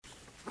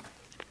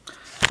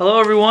Hello,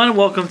 everyone.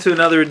 Welcome to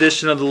another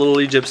edition of the Little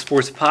Egypt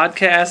Sports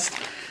Podcast.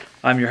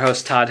 I'm your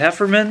host, Todd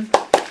Hefferman.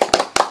 I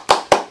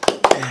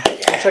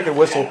wish I could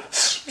whistle.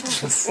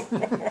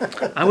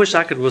 I wish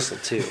I could whistle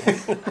too.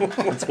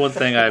 That's one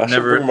thing I've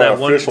never. Bring my That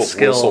one official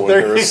skill. whistle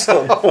in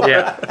here.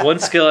 Yeah, one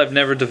skill I've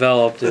never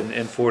developed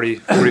in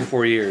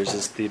 44 years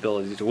is the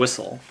ability to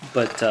whistle.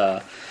 But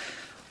the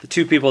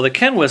two people that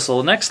can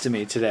whistle next to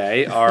me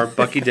today are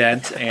Bucky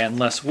Dent and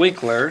Les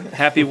Winkler.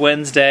 Happy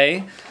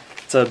Wednesday.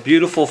 It's a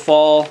beautiful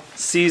fall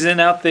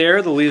season out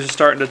there. The leaves are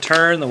starting to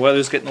turn. The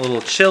weather's getting a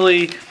little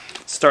chilly.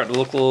 It's starting to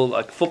look a little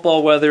like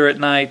football weather at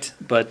night.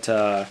 But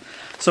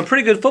some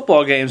pretty good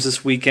football games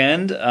this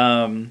weekend.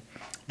 They're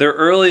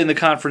early in the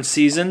conference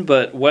season,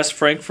 but West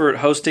Frankfort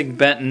hosting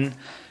Benton.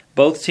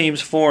 Both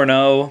teams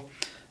 4-0.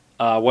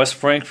 West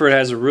Frankfort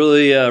has a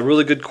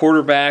really good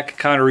quarterback,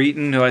 Connor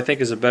Eaton, who I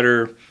think is a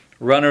better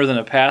runner than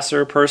a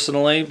passer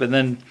personally. But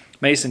then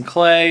Mason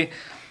Clay.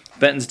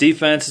 Benton's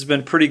defense has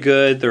been pretty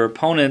good. Their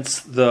opponents,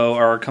 though,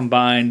 are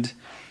combined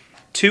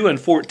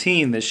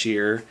 2-14 this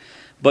year.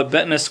 But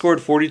Benton has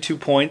scored 42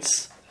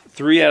 points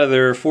 3 out of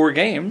their 4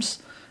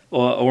 games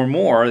or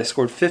more. They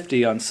scored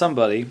 50 on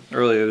somebody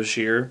earlier this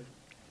year.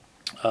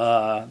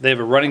 They have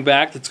a running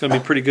back that's going to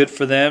be pretty good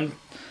for them.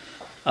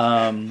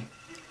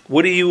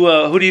 Who do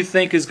you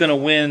think is going to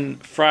win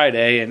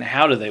Friday, and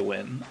how do they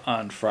win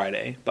on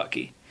Friday,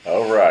 Bucky?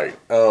 All right.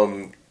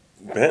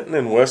 Benton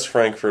and West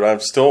Frankfort,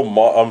 I'm still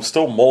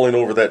mulling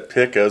over that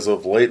pick as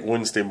of late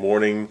Wednesday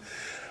morning.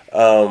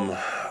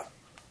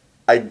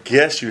 I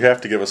guess you have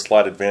to give a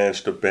slight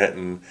advantage to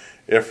Benton,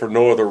 if for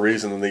no other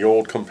reason than the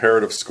old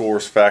comparative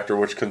scores factor,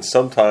 which can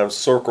sometimes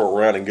circle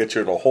around and get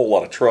you in a whole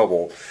lot of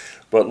trouble.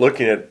 But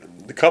looking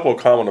at the couple of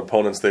common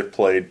opponents they've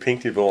played,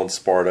 Pinckneyville and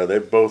Sparta,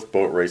 they've both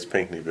boat raced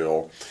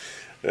Pinckneyville.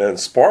 And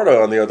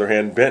Sparta, on the other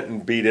hand,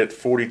 Benton beat it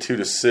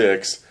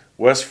 42-6.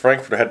 West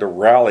Frankfort had to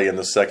rally in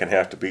the second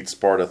half to beat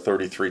Sparta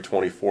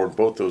 33-24, and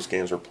both those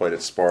games were played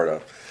at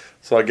Sparta.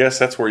 So I guess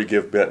that's where you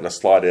give Benton a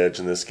slight edge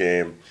in this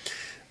game.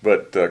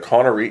 But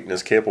Connor Eaton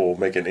is capable of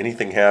making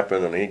anything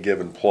happen on any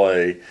given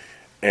play,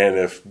 and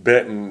if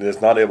Benton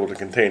is not able to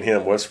contain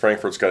him, West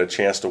Frankfort's got a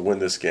chance to win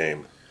this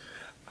game.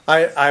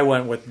 I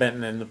went with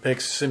Benton in the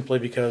picks simply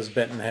because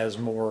Benton has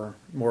more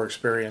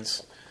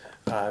experience.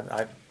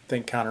 I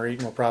think Connor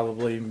Eaton will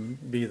probably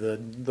be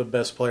the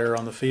best player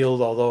on the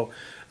field, although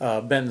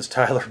Benton's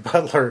Tyler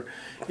Butler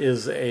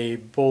is a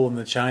bull in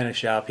the china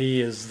shop. He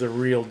is the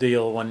real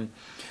deal.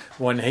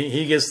 When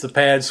he gets the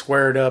pad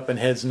squared up and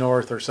heads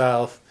north or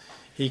south,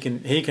 he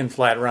can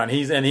flat run.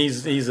 He's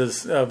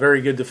a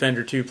very good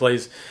defender too.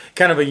 Plays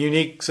kind of a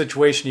unique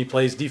situation. He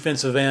plays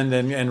defensive end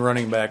and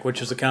running back,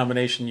 which is a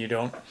combination you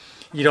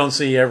don't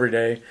see every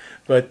day.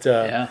 But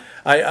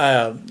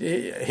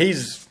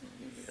he's.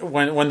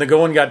 When the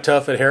going got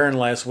tough at Heron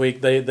last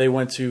week, they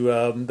went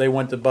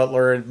to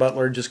Butler, and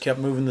Butler just kept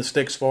moving the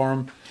sticks for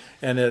him,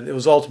 and it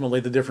was ultimately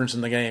the difference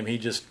in the game.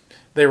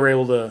 They were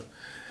able to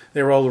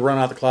run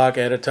out the clock,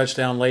 add a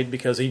touchdown late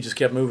because he just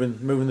kept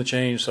moving the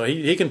chains. So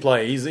he can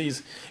play.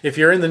 He's if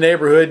you're in the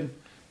neighborhood,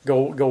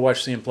 go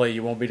watch him play.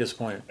 You won't be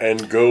disappointed.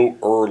 And go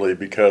early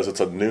because it's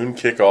a noon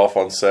kickoff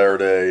on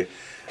Saturday.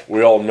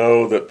 We all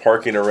know that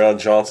parking around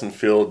Johnson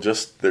Field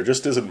there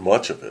just isn't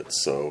much of it.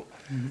 So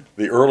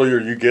the earlier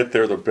you get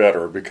there, the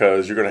better,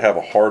 because you're going to have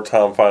a hard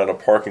time finding a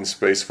parking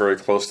space very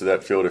close to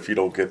that field if you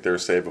don't get there,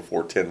 say,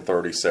 before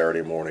 10:30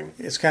 Saturday morning.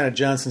 It's kind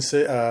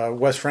of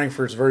West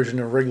Frankfort's version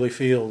of Wrigley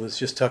Field. It's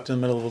just tucked in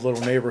the middle of a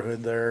little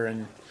neighborhood there,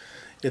 and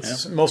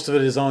most of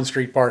it is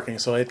on-street parking,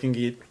 so it can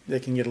get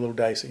a little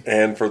dicey.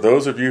 And for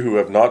those of you who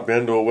have not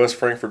been to a West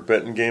Frankfort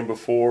Benton game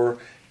before,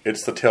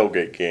 it's the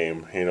tailgate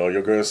game. You know,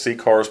 you're going to see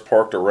cars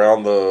parked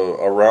around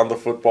the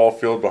football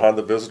field behind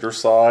the visitor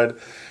side,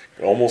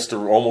 almost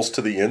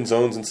to the end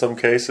zones in some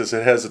cases.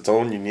 It has its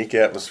own unique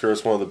atmosphere.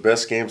 It's one of the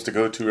best games to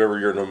go to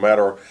every year, no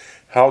matter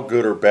how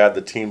good or bad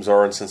the teams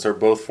are. And since they're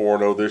both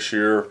 4-0 this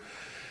year,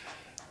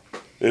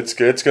 it's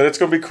going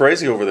to be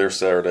crazy over there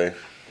Saturday.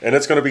 And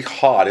it's going to be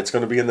hot. It's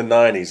going to be in the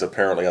 90s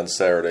apparently on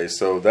Saturday.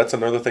 So that's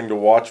another thing to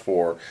watch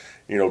for.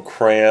 You know,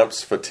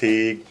 cramps,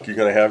 fatigue. You're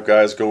going to have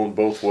guys going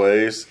both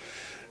ways.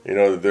 You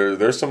know,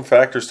 there's some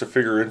factors to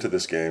figure into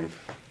this game.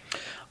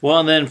 Well,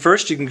 and then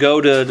first you can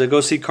go to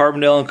go see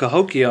Carbondale and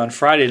Cahokia on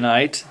Friday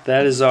night.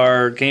 That is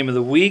our game of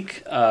the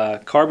week.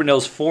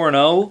 Carbondale's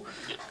 4-0.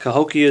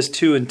 Cahokia is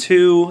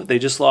 2-2. They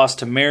just lost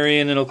to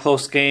Marion in a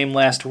close game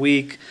last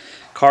week.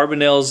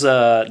 Carbondale's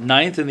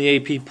 9th in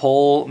the AP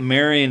poll.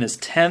 Marion is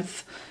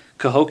 10th.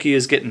 Cahokia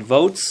is getting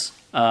votes.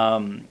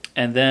 And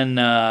then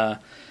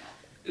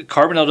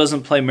Carbondale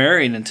doesn't play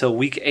Marion until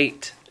week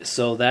 8.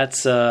 So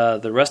that's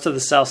the rest of the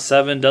South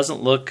 7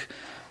 doesn't look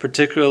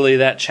particularly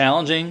that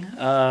challenging.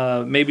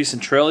 Maybe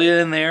Centralia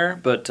in there,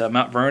 but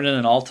Mount Vernon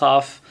and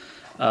Althoff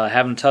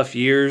having tough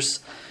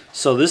years.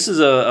 So this is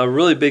a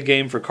really big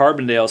game for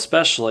Carbondale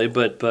especially,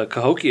 but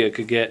Cahokia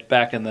could get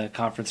back in the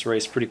conference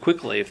race pretty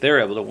quickly if they're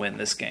able to win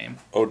this game.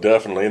 Oh,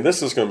 definitely. And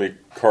this is going to be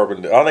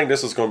Carbondale. I think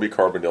this is going to be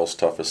Carbondale's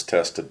toughest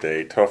test to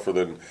date, tougher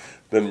than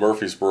than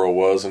Murfreesboro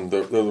was, and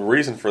the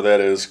reason for that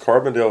is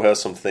Carbondale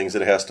has some things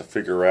it has to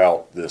figure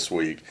out this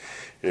week.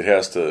 It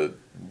has to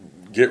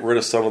get rid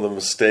of some of the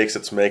mistakes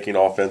it's making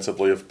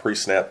offensively of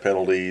pre-snap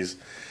penalties,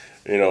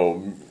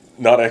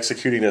 not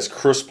executing as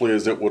crisply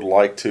as it would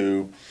like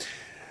to.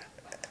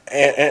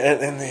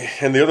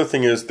 And the other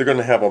thing is they're going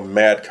to have a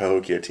mad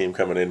Cahokia team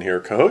coming in here.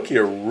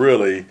 Cahokia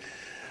really,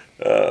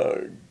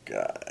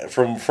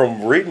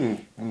 from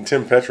reading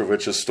Tim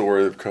Petrovich's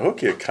story,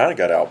 Cahokia kind of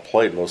got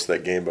outplayed most of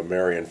that game by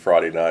Marion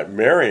Friday night.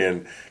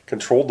 Marion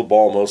controlled the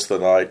ball most of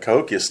the night.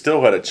 Cahokia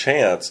still had a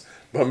chance,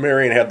 but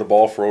Marion had the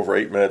ball for over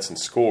 8 minutes and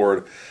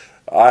scored.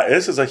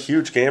 This is a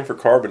huge game for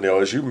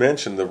Carbondale. As you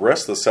mentioned, the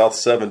rest of the South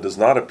 7 does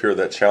not appear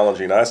that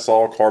challenging. I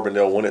saw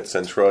Carbondale win at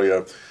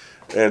Centralia,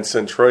 and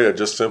Centralia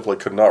just simply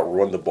could not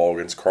run the ball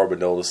against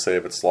Carbondale to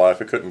save its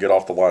life. It couldn't get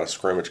off the line of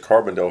scrimmage.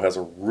 Carbondale has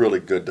a really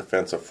good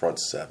defensive front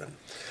 7.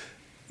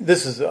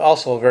 This is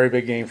also a very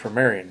big game for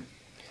Marion.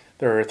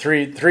 There are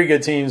three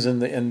good teams in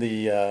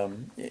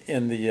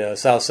the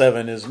South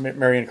 7 is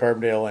Marion,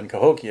 Carbondale, and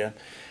Cahokia.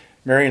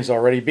 Marion's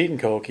already beaten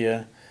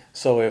Cahokia,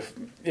 so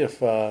if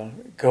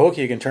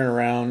Cahokia can turn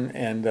around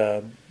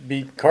and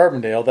beat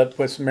Carbondale, that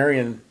puts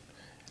Marion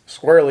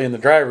squarely in the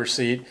driver's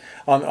seat.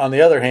 On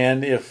the other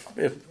hand, if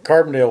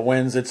Carbondale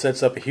wins, it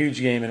sets up a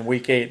huge game in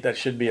Week 8 that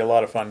should be a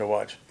lot of fun to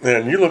watch.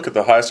 And you look at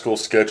the high school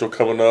schedule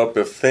coming up,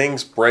 if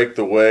things break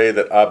the way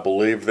that I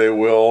believe they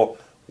will,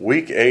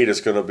 Week 8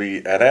 is going to be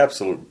an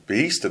absolute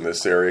beast in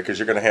this area because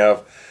you're going to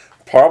have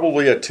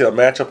probably a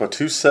matchup of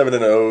 2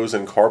 7-0s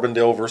in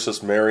Carbondale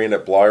versus Marion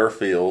at Blyer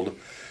Field.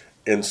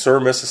 In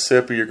Sur,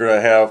 Mississippi, you're going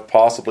to have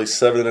possibly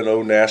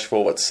 7-0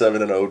 Nashville at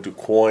 7-0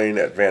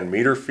 DuQuoin at Van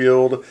Meter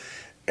Field.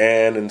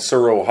 And in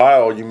Sur,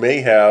 Ohio, you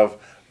may have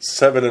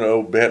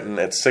 7-0 Benton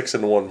at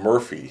 6-1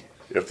 Murphy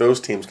if those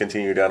teams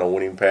continue down a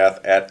winning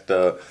path at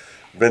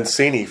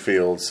Vincini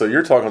Field. So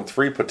you're talking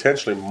 3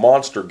 potentially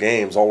monster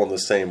games all in the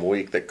same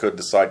week that could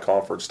decide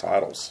conference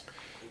titles.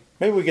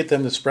 Maybe we get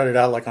them to spread it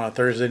out like on a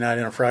Thursday night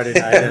and a Friday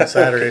night and a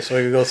Saturday so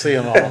we can go see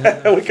them all.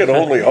 We can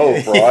only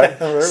hope, right?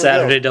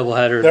 Saturday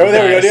doubleheader. There we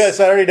go. Do a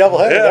Saturday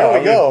doubleheader. Yeah, there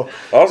we go.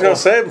 I was going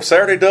to say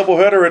Saturday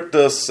doubleheader at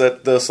the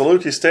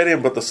Saluki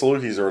Stadium, but the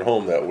Salukis are at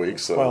home that week.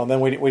 So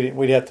then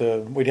we'd have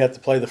to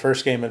play the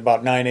first game at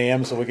about 9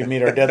 a.m. so we can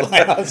meet our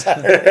deadline on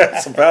Saturday.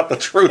 That's about the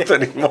truth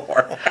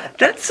anymore.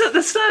 That's not.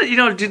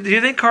 Do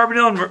you think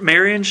Carbondale and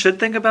Marion should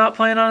think about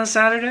playing on a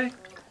Saturday?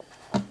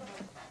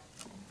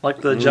 Like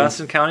the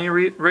Johnson County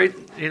rate, I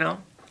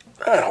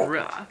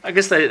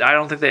guess I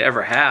don't think they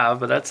ever have,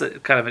 but that's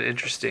kind of an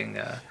interesting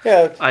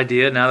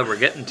idea now that we're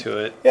getting to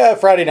it. Yeah,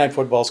 Friday night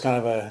football is kind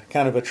of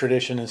a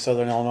tradition in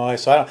Southern Illinois.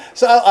 So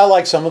I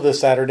like some of the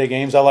Saturday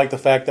games. I like the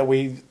fact that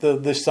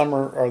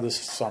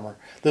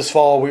this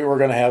fall we were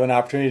going to have an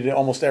opportunity to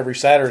almost every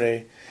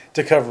Saturday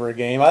to cover a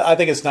game. I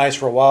think it's nice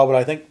for a while, but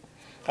I think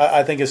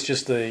it's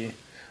just the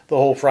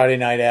whole Friday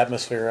night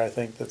atmosphere. I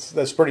think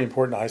that's pretty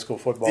important to high school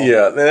football.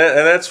 Yeah, and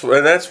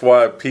that's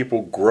why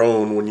people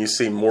groan when you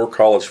see more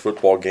college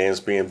football games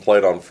being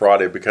played on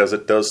Friday, because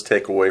it does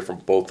take away from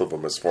both of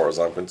them as far as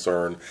I'm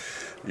concerned.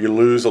 You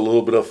lose a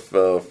little bit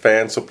of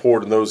fan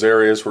support in those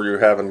areas where you're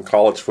having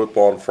college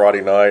football on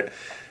Friday night.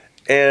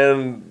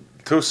 And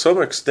to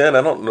some extent,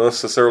 I don't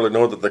necessarily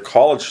know that the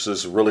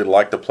colleges really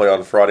like to play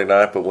on Friday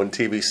night, but when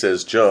TV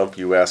says jump,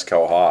 you ask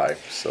how high.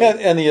 So. Yeah,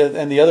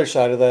 and the other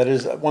side of that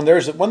is when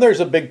there's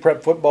a big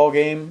prep football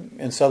game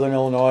in Southern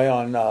Illinois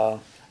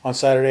on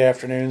Saturday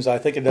afternoons, I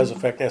think it does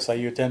affect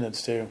SIU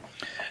attendance too.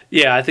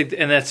 Yeah, I think,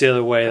 and that's the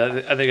other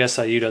way. I think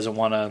SIU doesn't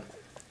want to,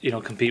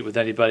 compete with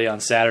anybody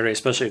on Saturday,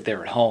 especially if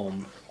they're at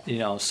home.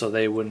 So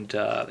they wouldn't.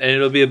 And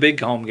it'll be a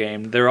big home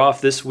game. They're off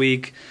this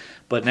week.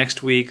 But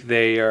next week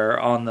they're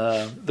on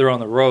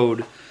the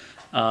road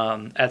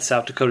at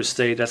South Dakota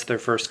State. That's their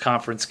first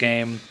conference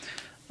game.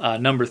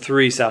 Number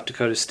 3 South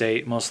Dakota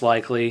State most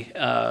likely.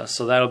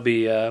 So that'll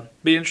be an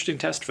interesting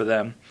test for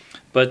them.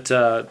 But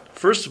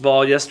first of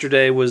all,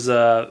 yesterday was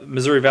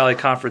Missouri Valley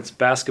Conference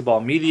Basketball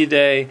Media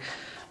Day.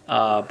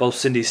 Both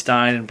Cindy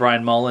Stein and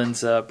Brian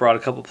Mullins brought a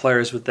couple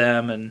players with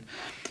them and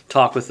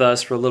talked with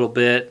us for a little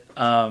bit.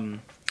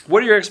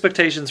 What are your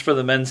expectations for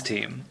the men's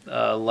team?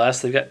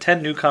 Les, they've got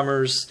 10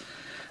 newcomers.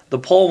 The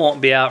poll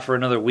won't be out for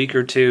another week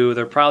or two.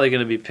 They're probably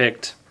going to be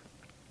picked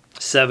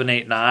 7,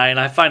 8, 9.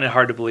 I find it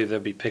hard to believe they'll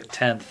be picked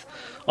 10th,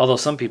 although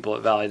some people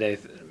at Valley Day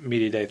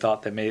Media Day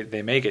thought they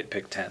may get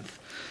picked 10th.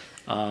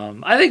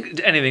 I think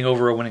anything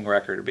over a winning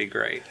record would be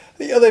great.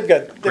 Yeah, they've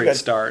got great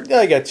start. Yeah,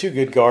 they got 2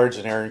 good guards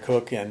in Aaron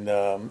Cook and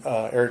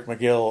Eric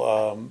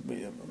McGill.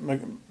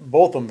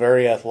 Both of them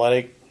very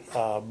athletic.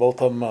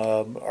 Both of them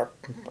are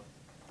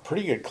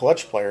pretty good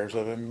clutch players.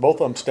 I mean, both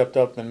of them stepped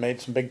up and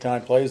made some big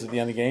time plays at the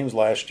end of games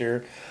last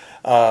year.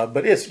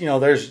 But it's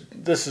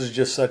this is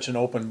just such an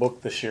open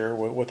book this year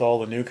with all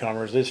the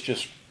newcomers. It's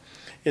just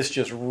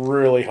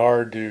really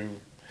hard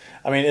to.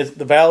 I mean,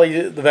 the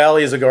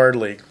Valley is a guard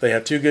league. They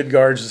have 2 good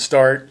guards to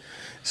start,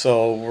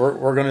 so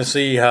we're going to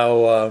see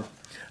how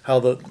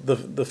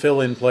the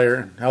fill-in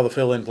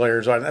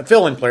players are. And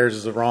fill-in players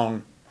is the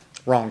wrong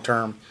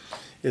term.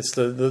 It's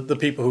the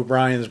people who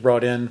Brian has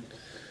brought in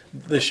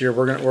this year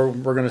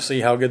we're gonna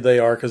see how good they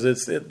are, because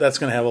that's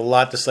going to have a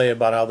lot to say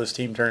about how this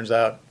team turns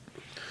out.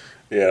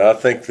 Yeah, I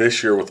think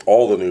this year with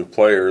all the new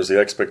players, the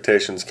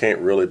expectations can't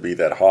really be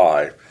that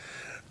high.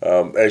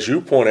 As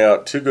you point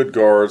out, two good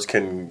guards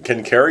can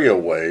carry a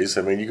ways.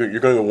 I mean, you're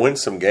going to win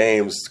some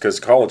games because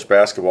college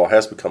basketball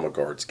has become a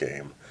guards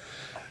game.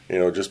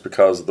 Just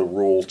because of the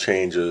rule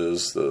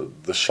changes,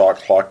 the shot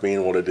clock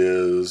being what it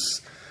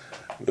is,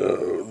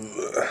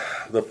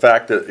 the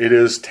fact that it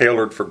is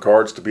tailored for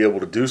guards to be able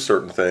to do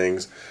certain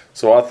things.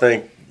 So I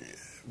think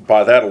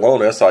by that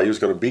alone, SIU is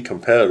going to be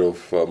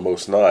competitive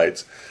most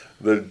nights.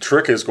 The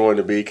trick is going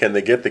to be, can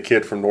they get the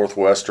kid from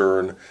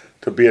Northwestern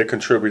to be a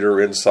contributor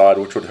inside,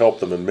 which would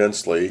help them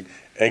immensely,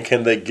 and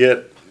can they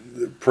get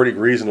pretty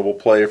reasonable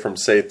play from,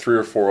 say, 3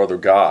 or 4 other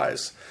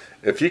guys?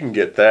 If you can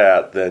get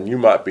that, then you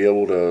might be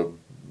able to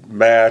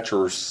match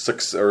or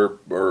surpass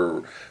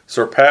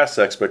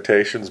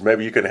expectations.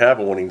 Maybe you can have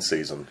a winning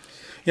season.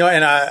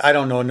 And I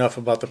don't know enough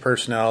about the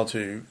personnel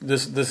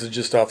this is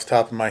just off the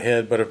top of my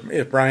head, but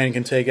if Brian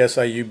can take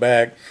SIU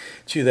back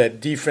to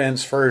that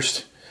defense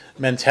first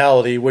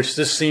mentality, which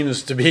this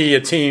seems to be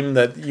a team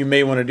that you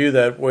may want to do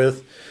that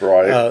with,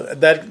 right?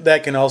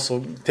 That can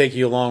also take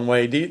you a long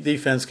way.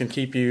 Defense can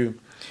keep you,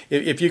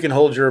 if you can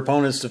hold your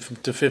opponents to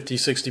 50,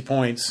 60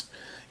 points,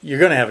 you're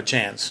going to have a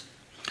chance.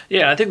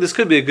 Yeah, I think this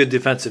could be a good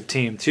defensive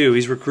team, too.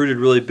 He's recruited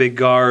really big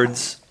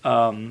guards.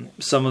 Some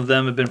of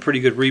them have been pretty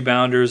good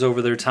rebounders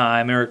over their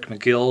time. Eric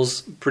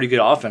McGill's a pretty good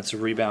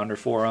offensive rebounder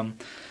for him.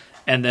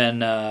 And then,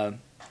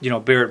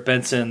 Barrett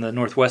Benson, the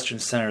Northwestern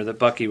center that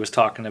Bucky was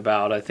talking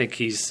about, I think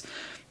he's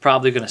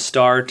probably going to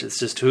start. It's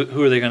just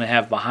who are they going to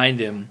have behind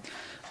him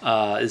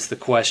is the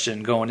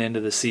question going into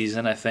the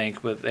season, I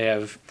think. But they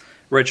have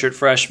redshirt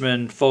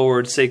freshman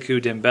forward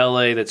Sekou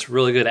Dembele that's a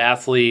really good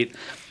athlete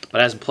but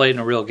hasn't played in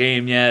a real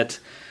game yet.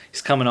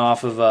 He's coming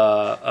off of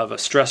a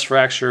stress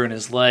fracture in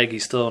his leg.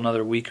 He's still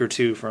another week or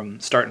two from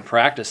starting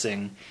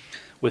practicing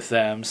with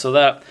them. So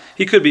that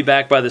he could be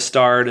back by the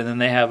start. And then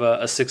they have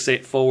a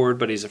 6'8" forward,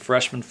 but he's a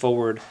freshman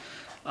forward,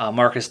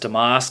 Marcus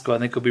Damasco, I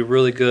think will be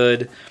really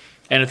good.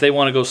 And if they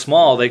want to go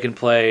small, they can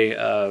play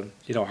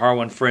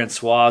Harwin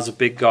Francois, a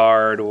big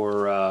guard,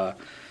 or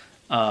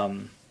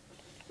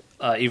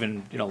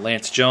even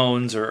Lance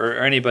Jones or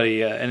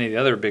anybody, any of the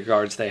other big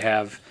guards they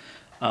have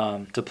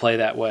to play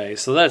that way.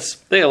 So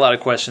they have a lot of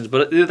questions,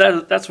 but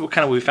that's what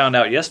kind of we found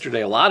out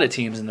yesterday. A lot of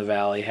teams in the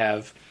Valley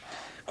have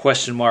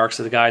question marks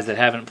of the guys that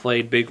haven't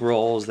played big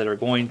roles that are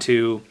going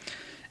to,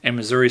 and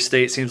Missouri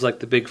State seems like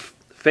the big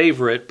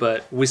favorite,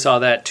 but we saw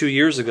that 2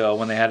 years ago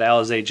when they had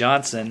Alize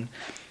Johnson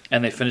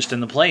and they finished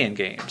in the play-in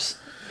games.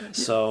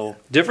 So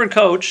different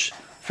coach,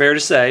 fair to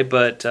say,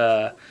 but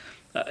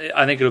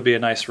I think it'll be a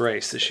nice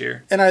race this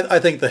year. And I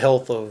think the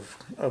health of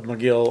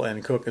McGill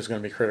and Cook is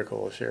going to be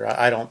critical this year.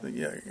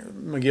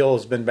 McGill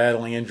has been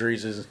battling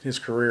injuries his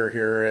career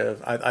here.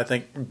 I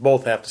think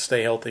both have to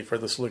stay healthy for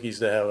the Salukis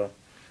to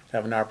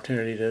have an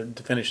opportunity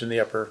to finish in the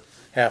upper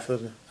half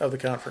of the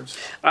conference.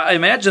 I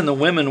imagine the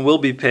women will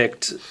be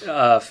picked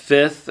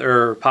 5th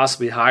or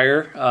possibly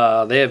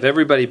higher. They have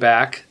everybody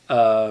back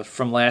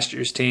from last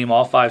year's team,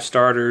 all 5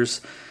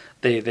 starters.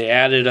 They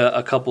added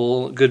a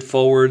couple good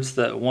forwards.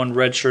 That one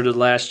redshirted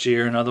last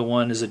year. Another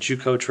one is a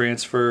JUCO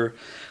transfer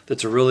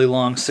that's a really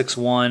long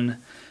 6'1".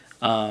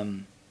 I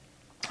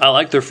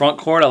like their front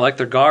court. I like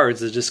their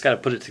guards. They just got to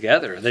put it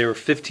together. They were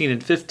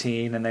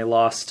 15-15, and they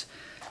lost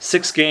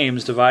 6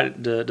 games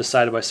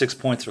decided by 6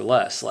 points or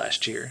less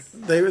last year.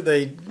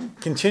 They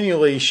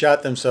continually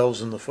shot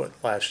themselves in the foot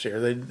last year.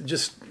 They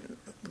just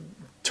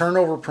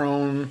turnover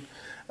prone.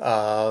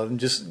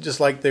 Just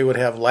like they would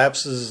have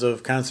lapses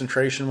of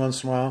concentration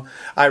once in a while.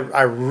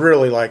 I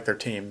really like their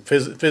team.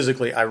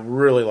 Physically, I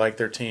really like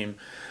their team.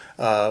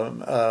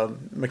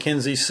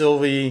 Mackenzie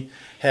Sylvie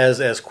has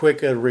as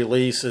quick a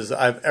release as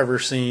I've ever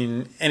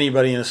seen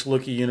anybody in a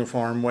Saluki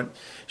uniform.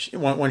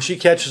 When she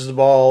catches the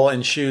ball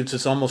and shoots,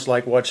 it's almost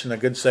like watching a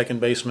good second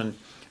baseman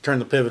turn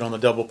the pivot on the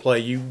double play.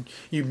 You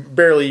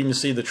barely even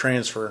see the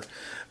transfer.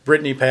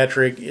 Brittany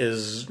Patrick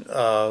is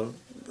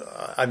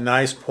a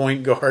nice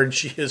point guard.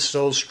 She is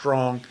so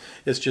strong.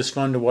 It's just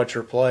fun to watch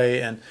her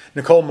play. And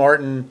Nicole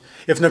Martin,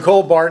 if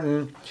Nicole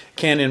Martin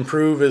can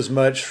improve as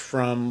much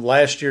from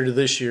last year to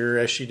this year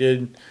as she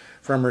did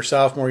from her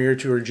sophomore year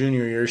to her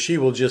junior year, she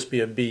will just be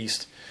a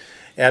beast.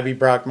 Abby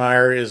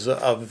Brockmeyer is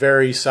a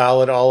very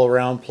solid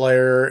all-around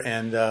player.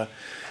 And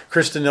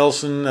Krista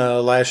Nilsson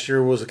last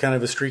year was a kind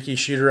of a streaky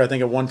shooter. I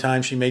think at one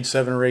time she made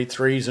 7 or 8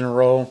 threes in a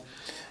row.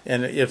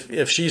 And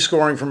if she's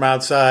scoring from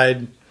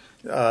outside,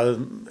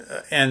 and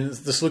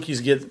the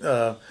Salukis get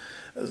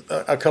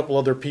a couple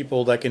other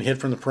people that can hit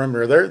from the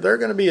perimeter, they're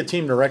going to be a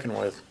team to reckon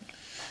with.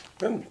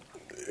 And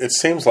it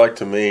seems like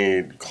to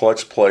me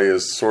clutch play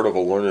is sort of a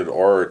learned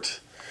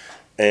art,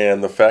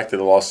 and the fact that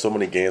they lost so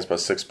many games by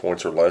 6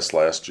 points or less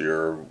last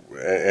year,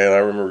 and I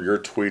remember your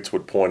tweets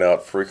would point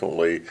out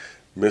frequently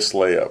missed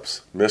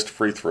layups, missed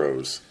free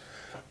throws,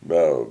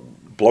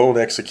 blown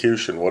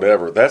execution,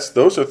 whatever.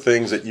 Those are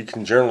things that you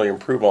can generally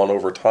improve on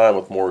over time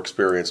with more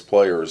experienced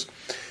players.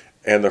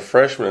 and the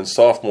freshmen and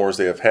sophomores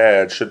they have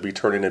had should be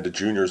turning into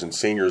juniors and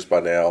seniors by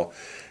now.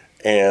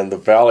 And the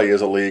Valley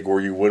is a league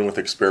where you win with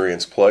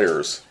experienced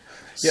players.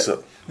 Yeah.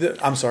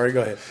 I'm sorry,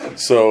 go ahead.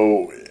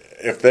 So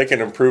if they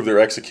can improve their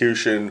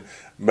execution,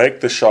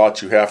 make the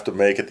shots you have to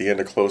make at the end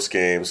of close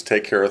games,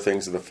 take care of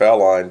things at the foul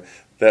line,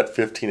 that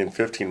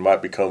 15-15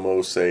 might become,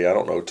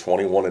 21-9,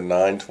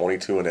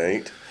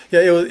 22-8. Yeah,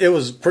 it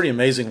was pretty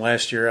amazing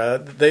last year.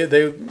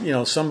 They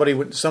somebody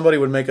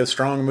would make a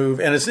strong move,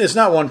 and it's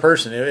not one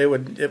person.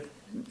 It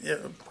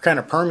kind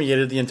of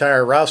permeated the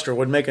entire roster.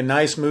 Would make a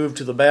nice move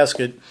to the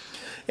basket,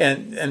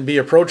 and be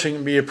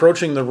approaching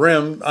the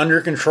rim under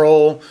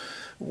control,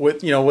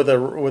 with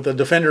a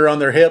defender on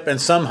their hip, and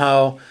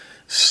somehow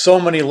so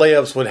many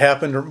layups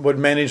would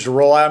manage to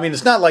roll out. I mean,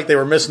 it's not like they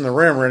were missing the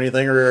rim or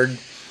anything,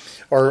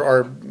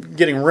 or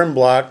getting rim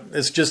blocked.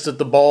 It's just that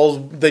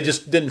they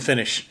just didn't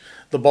finish.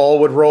 The ball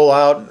would roll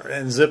out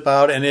and zip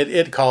out, and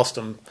it cost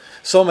them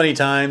so many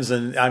times.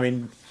 And I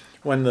mean,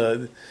 when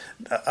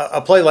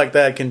a play like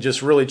that can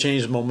just really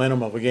change the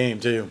momentum of a game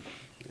too.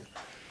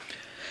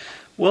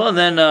 Well, and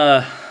then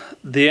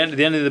the end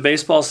of the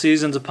baseball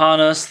season's upon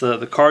us.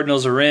 The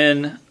Cardinals are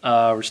in.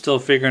 We're still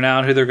figuring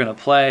out who they're going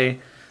to play.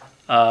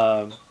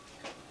 What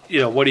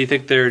do you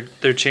think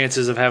their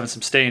chances of having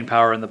some staying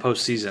power in the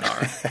postseason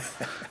are?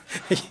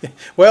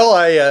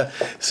 Well,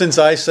 since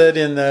I said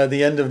in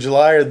the end of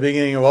July or the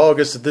beginning of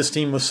August that this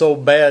team was so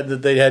bad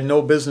that they had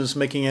no business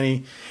making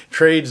any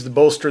trades to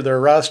bolster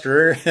their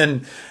roster,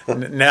 and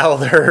now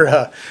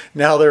they're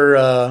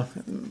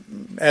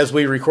as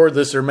we record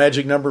this, their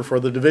magic number for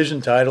the division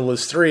title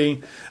is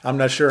 3. I'm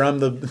not sure I'm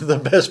the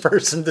best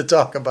person to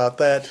talk about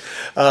that.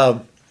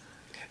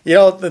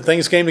 The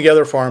things came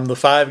together for them. The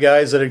 5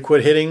 guys that had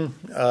quit hitting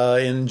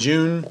in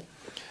June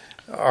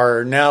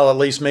are now at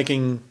least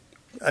making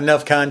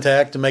enough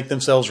contact to make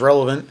themselves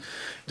relevant.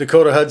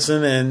 Dakota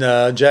Hudson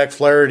and Jack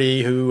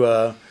Flaherty, who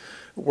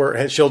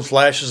had showed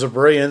flashes of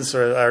brilliance,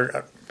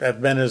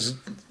 have been as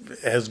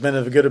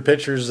good of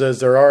pitchers as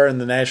there are in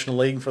the National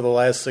League for the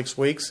last 6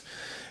 weeks.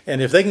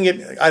 And if they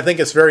can I think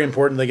it's very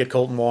important they get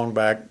Colton Wong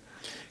back.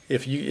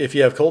 If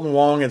you have Colton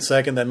Wong at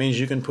second, that means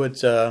you can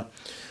put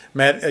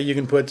Matt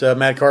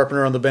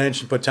Carpenter on the bench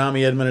and put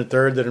Tommy Edman at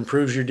third. That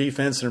improves your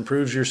defense and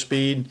improves your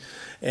speed.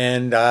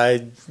 And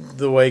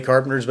the way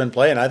Carpenter's been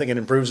playing, I think it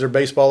improves their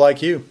baseball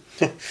IQ.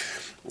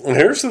 And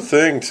here's the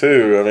thing,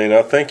 too. I mean,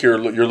 I think you're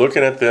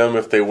looking at them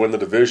if they win the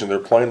division. They're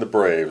playing the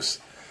Braves.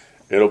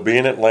 It'll be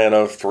in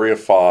Atlanta, 3 of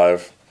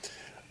 5.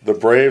 The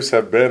Braves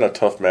have been a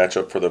tough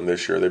matchup for them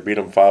this year. They beat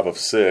them 5 of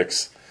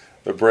 6.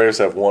 The Braves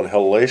have one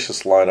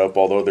hellacious lineup,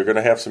 although they're going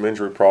to have some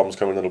injury problems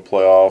coming into the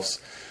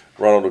playoffs.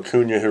 Ronald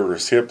Acuna, who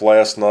was hip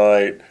last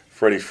night.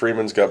 Freddie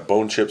Freeman's got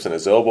bone chips in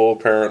his elbow,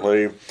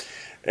 apparently.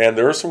 And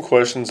there are some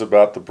questions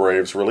about the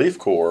Braves relief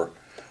corps.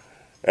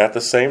 At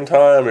the same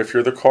time, if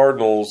you're the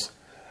Cardinals,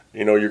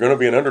 you're going to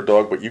be an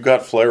underdog, but you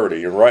got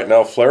Flaherty. And right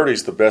now,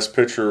 Flaherty's the best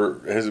pitcher,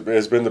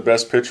 has been the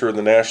best pitcher in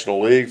the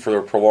National League for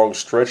a prolonged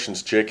stretch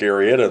since Jake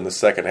Arrieta in the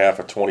second half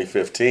of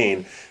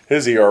 2015.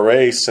 His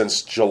ERA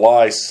since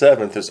July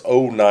 7th is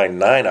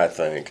 0.99, I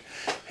think.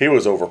 He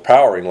was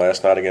overpowering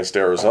last night against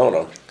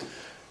Arizona.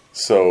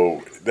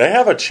 So they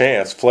have a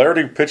chance.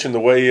 Flaherty pitching the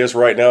way he is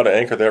right now to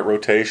anchor that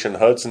rotation.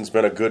 Hudson's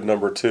been a good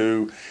number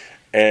 2.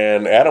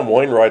 And Adam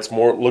Wainwright's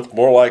looked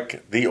more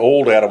like the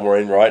old Adam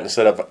Wainwright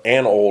instead of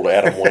an old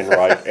Adam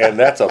Wainwright. And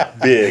that's a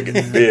big,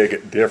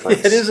 big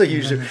difference. It is a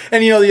huge difference.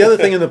 And, the other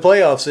thing in the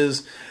playoffs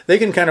is they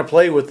can kind of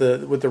play with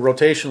the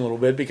rotation a little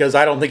bit, because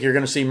I don't think you're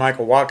going to see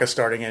Michael Wacha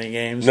starting any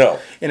games. No.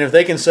 And if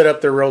they can set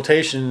up their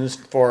rotations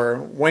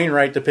for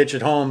Wainwright to pitch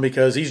at home,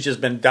 because he's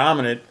just been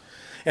dominant.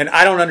 And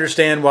I don't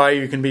understand why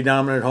you can be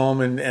dominant at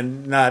home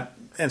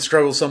and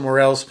struggle somewhere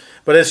else,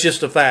 but it's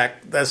just a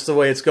fact. That's the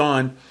way it's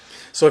gone.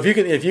 So if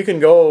you can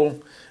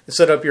go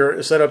set up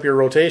your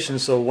rotation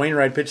so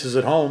Wainwright pitches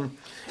at home,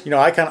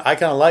 I kind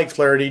of like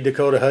Flaherty,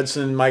 Dakota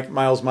Hudson,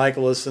 Miles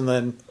Michaelis, and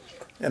then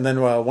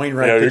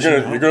Wainwright.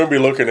 Yeah, you're going to be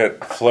looking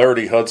at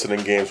Flaherty, Hudson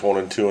in games 1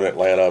 and 2 in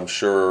Atlanta, I'm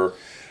sure,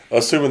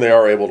 assuming they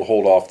are able to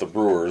hold off the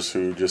Brewers,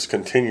 who just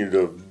continue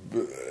to.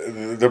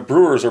 The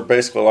Brewers are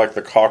basically like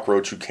the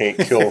cockroach you can't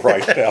kill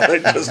right now. They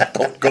just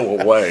don't go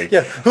away.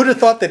 Yeah, who'd have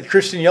thought that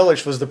Christian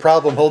Yelich was the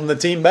problem holding the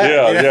team back?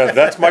 Yeah,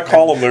 that's my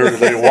column there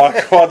today.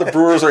 Why the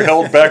Brewers are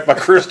held back by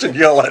Christian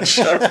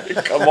Yelich. I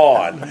mean, come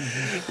on.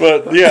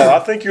 But, I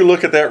think you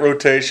look at that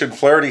rotation,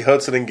 Flaherty,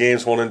 Hudson in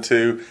games 1 and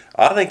 2.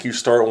 I think you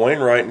start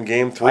Wainwright in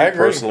game 3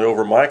 personally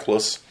over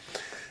Michaelis.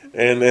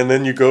 And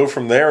then you go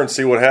from there and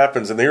see what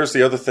happens. And here's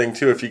the other thing,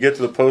 too. If you get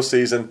to the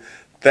postseason,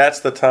 that's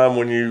the time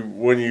when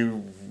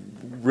you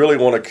really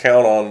want to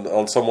count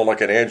on someone like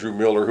an Andrew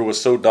Miller, who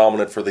was so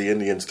dominant for the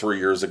Indians 3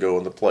 years ago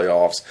in the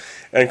playoffs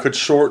and could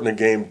shorten a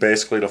game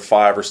basically to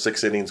 5 or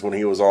 6 innings when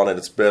he was on at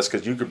its best,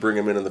 because you could bring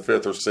him in the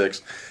 5th or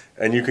 6th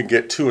and you could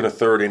get 2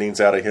 1/3 innings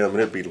out of him and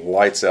it'd be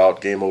lights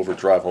out, game over,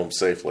 drive home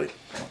safely.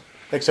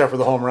 Except for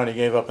the home run he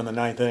gave up in the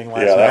 9th inning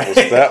last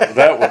night.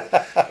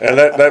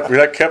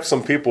 That kept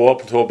some people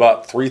up until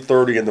about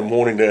 3:30 in the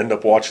morning to end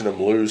up watching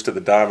them lose to the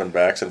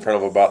Diamondbacks in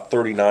front of about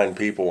 39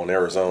 people in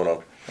Arizona.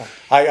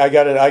 I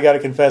got to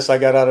confess, I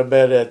got out of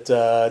bed at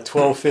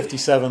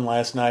 12:57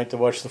 last night to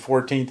watch the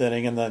 14th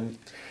inning, and then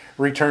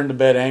returned to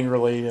bed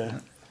angrily.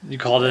 You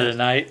called it a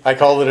night? I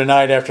called it a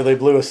night after they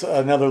blew us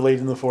another lead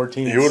in the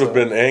 14th. You would have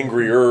been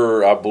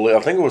angrier, I believe. I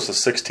think it was the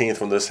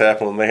 16th when this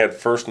happened, when they had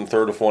first and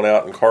third with one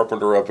out, and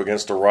Carpenter up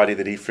against a righty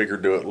that he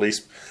figured to at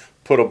least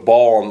put a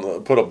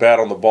bat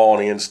on the ball,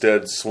 and he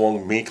instead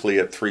swung meekly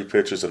at 3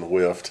 pitches and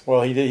whiffed.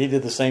 Well, he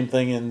did the same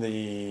thing in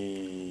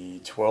the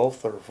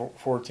 12th or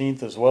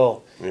 14th as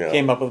well. Yeah.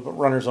 Came up with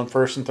runners on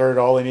first and third.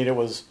 All they needed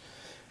was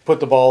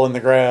put the ball in the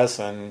grass,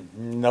 and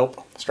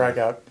nope,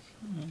 strikeout.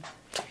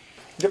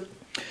 Yep.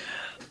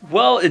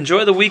 Well,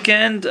 enjoy the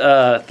weekend.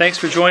 Thanks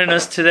for joining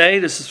us today.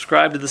 To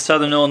subscribe to the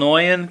Southern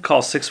Illinoisan,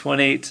 call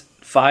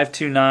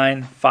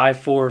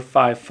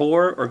 618-529-5454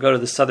 or go to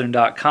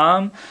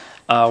thesouthern.com.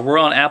 We're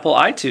on Apple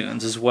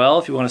iTunes as well.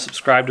 If you want to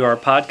subscribe to our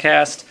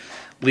podcast,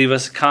 leave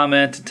us a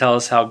comment and tell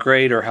us how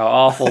great or how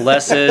awful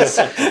Les is.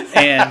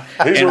 And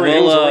He was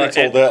already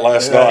told that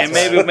last night. And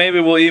maybe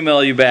we'll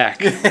email you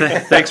back.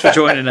 Thanks for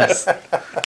joining us.